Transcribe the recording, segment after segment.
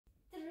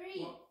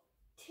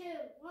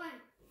1.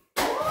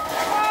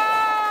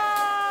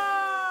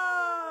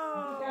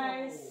 You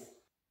guys,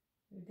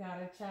 we've got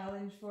a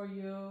challenge for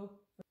you.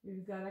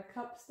 We've got a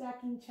cup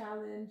stacking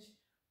challenge.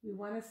 We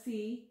want to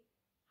see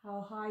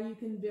how high you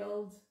can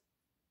build.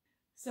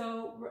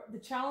 So the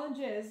challenge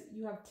is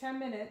you have 10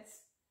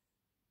 minutes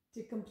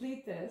to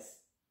complete this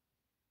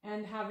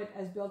and have it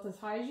as built as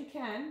high as you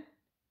can.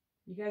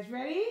 You guys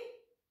ready?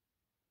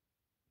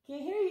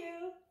 Can't hear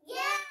you. Yeah!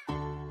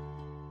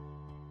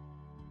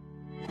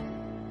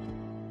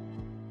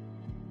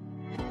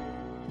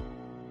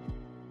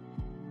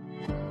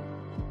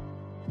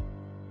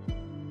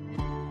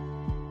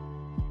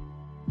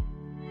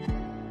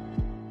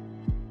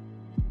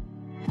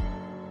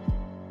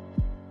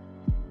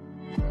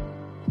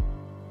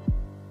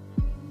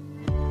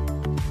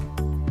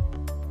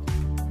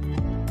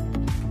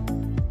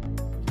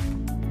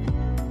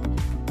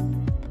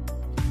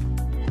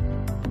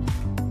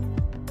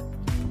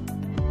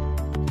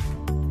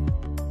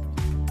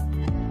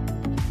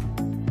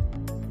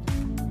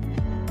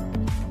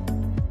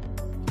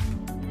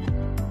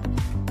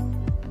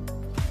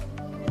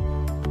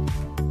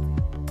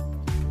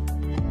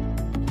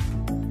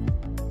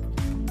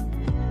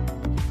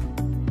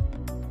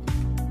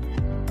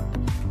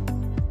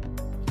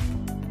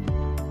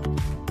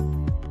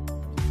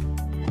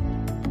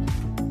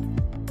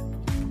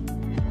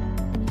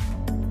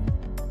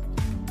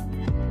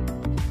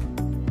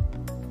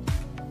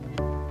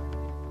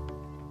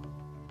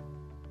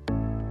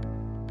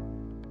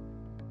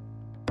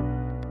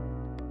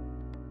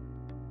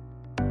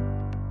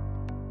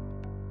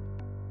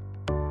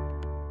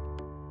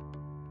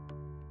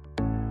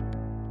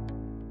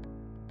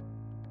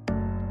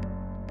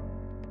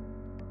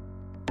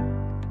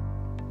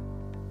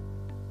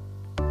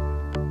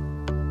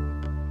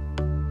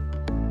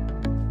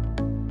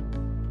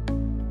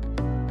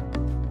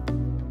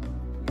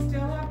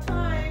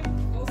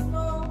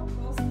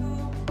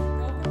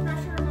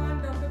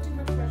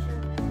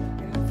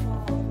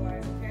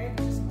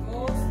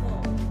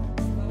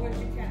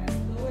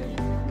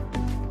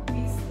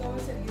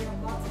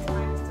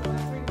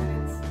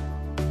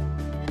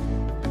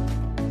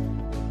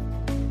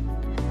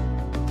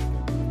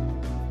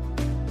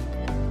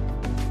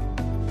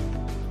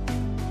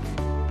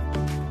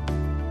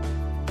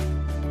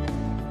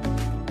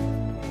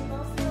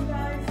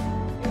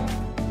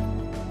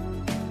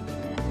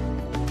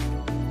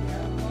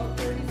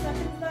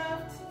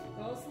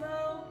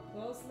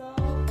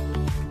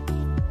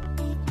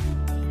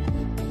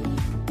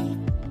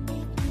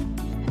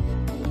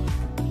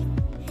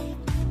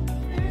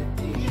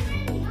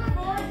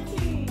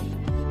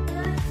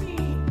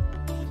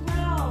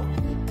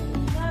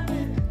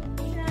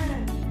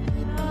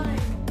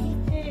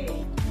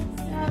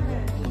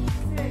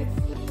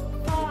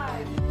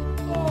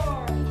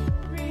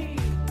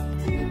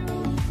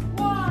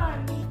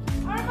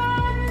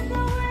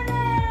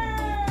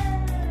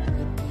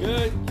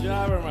 Good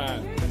job,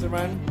 Armaan.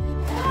 Simran.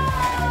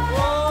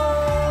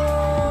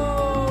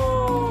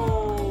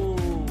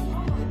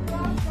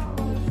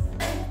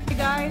 Hey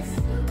guys,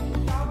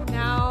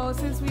 now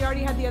since we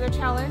already had the other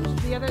challenge,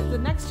 the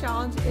next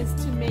challenge is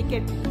to make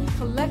it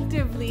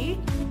collectively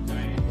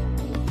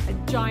a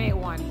giant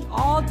one.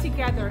 All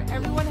together,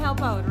 everyone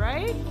help out,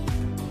 right?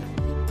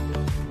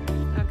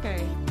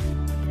 Okay.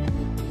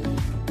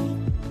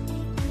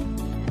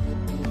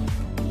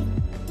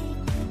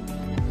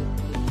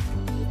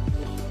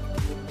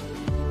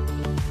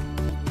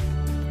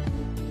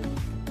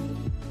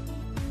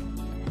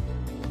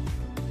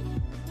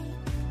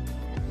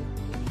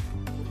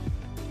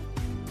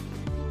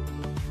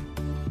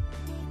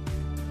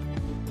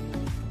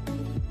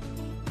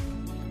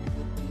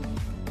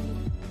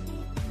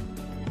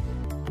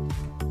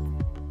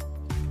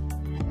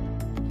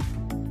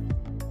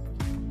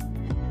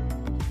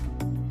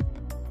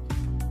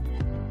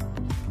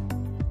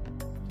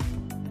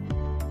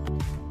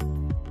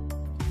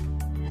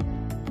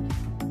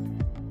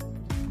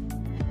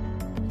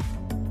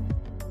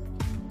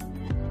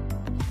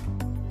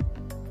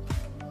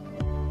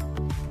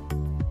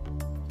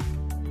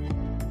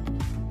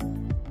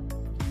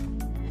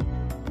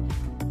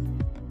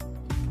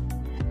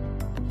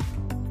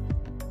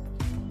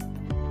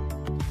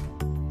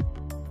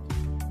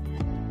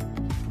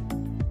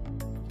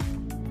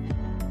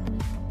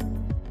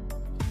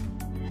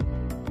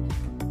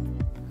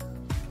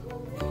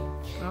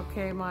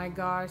 Okay, my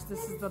gosh,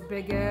 this is the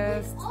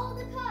biggest. All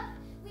the cups.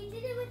 We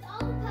did it with all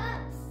the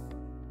cups.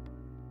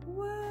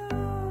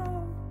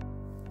 Wow.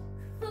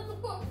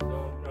 Don't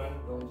run,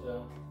 don't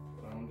jump.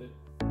 Round it.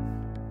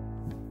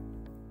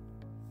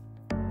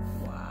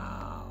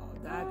 Wow,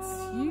 that's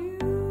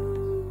huge.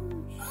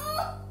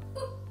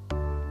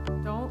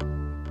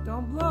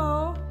 Don't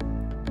blow.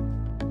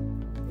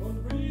 Don't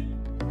breathe.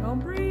 Don't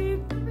breathe.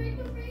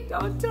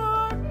 Don't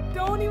talk.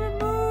 Don't even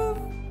move.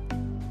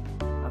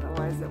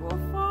 Otherwise it will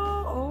fall.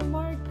 Oh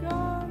my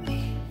gosh.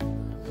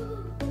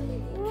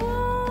 Whoa.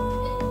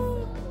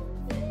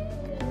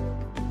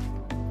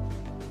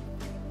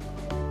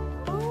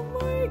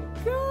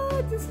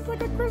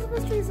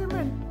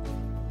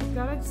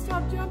 Gotta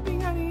stop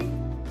jumping, honey.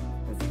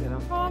 It's gonna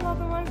fall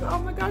otherwise. Oh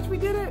my gosh, we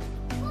did it.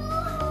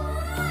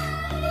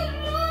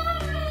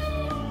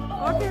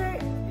 Okay.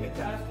 Get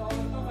past all the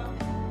stuff.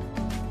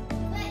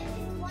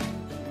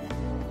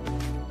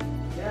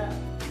 Yeah.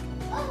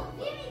 Oh,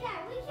 give me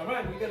that.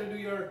 Armaan, you gotta do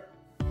your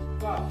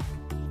flop.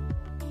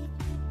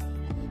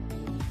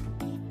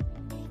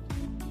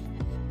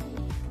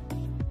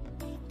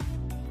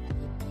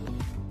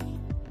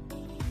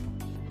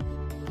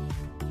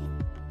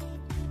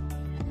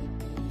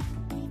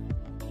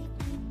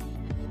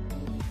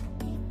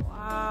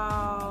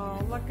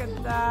 Wow, look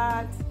at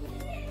that.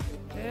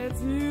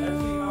 It's huge.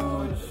 Let's see how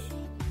much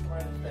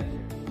Armaan stand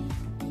here.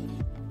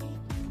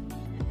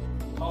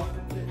 Taller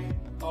than Timmy,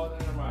 taller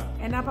than Armaan.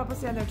 And now Papa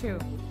stand there too.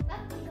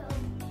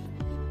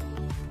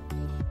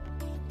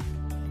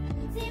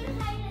 Same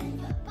height as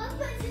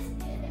Papa's just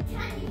a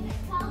tiny bit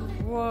taller.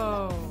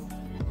 Whoa,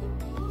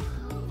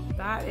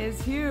 that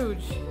is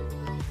huge. It was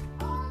like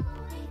all the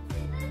way to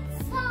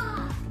the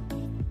top.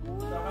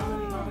 So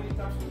how many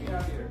cups do we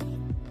have here?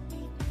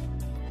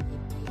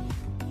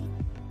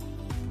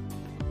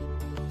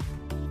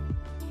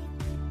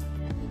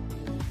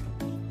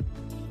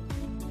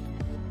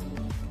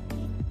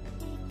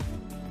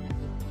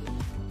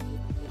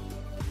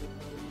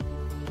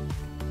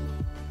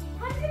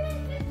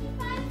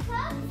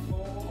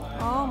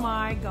 Oh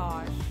my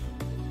gosh.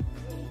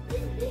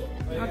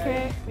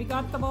 Okay, we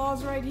got the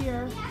balls right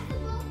here.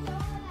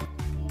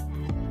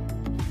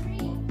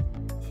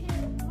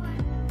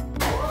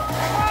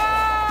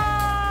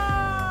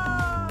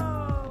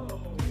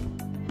 Whoa!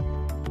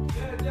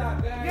 Good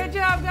job, guys. Good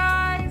job,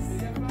 guys.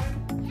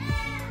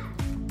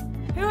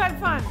 Did you have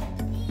fun? Who had fun?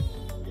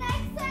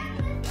 Next time,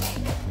 let's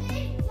make a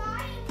big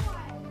giant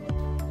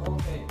one.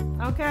 Okay.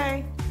 Okay.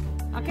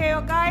 Okay,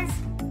 well, guys,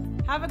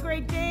 have a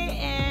great day.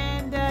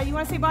 And you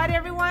want to say bye to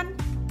everyone?